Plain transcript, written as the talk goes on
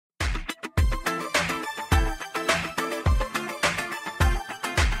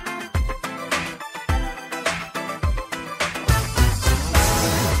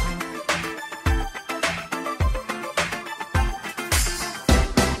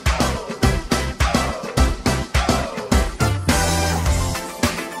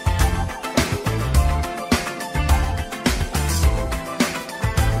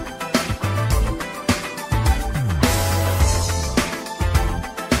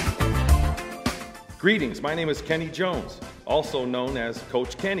Greetings, my name is Kenny Jones, also known as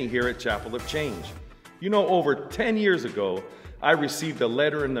Coach Kenny here at Chapel of Change. You know, over 10 years ago, I received a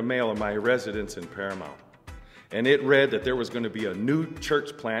letter in the mail in my residence in Paramount. And it read that there was going to be a new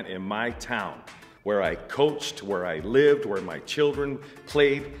church plant in my town, where I coached, where I lived, where my children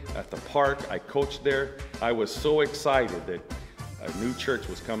played at the park. I coached there. I was so excited that a new church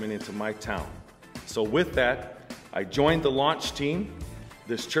was coming into my town. So with that, I joined the launch team.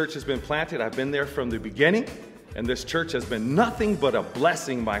 This church has been planted. I've been there from the beginning, and this church has been nothing but a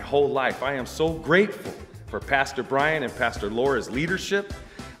blessing my whole life. I am so grateful for Pastor Brian and Pastor Laura's leadership.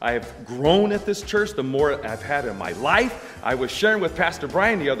 I have grown at this church the more I've had in my life. I was sharing with Pastor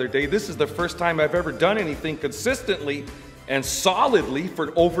Brian the other day, this is the first time I've ever done anything consistently and solidly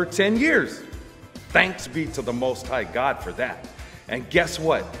for over 10 years. Thanks be to the Most High God for that. And guess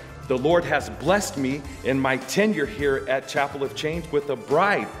what? The Lord has blessed me in my tenure here at Chapel of Change with a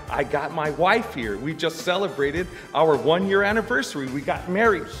bride. I got my wife here. We just celebrated our 1-year anniversary. We got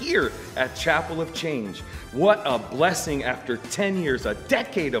married here at Chapel of Change. What a blessing after 10 years, a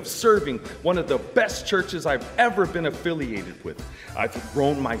decade of serving one of the best churches I've ever been affiliated with. I've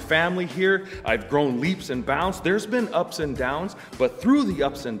grown my family here. I've grown leaps and bounds. There's been ups and downs, but through the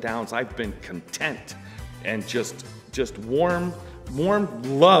ups and downs, I've been content and just warm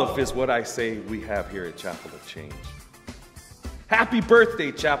love is what I say we have here at Chapel of Change. Happy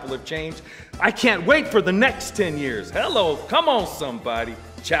birthday, Chapel of Change. I can't wait for the next 10 years. Hello, come on somebody.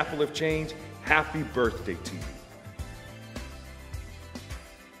 Chapel of Change, happy birthday to you.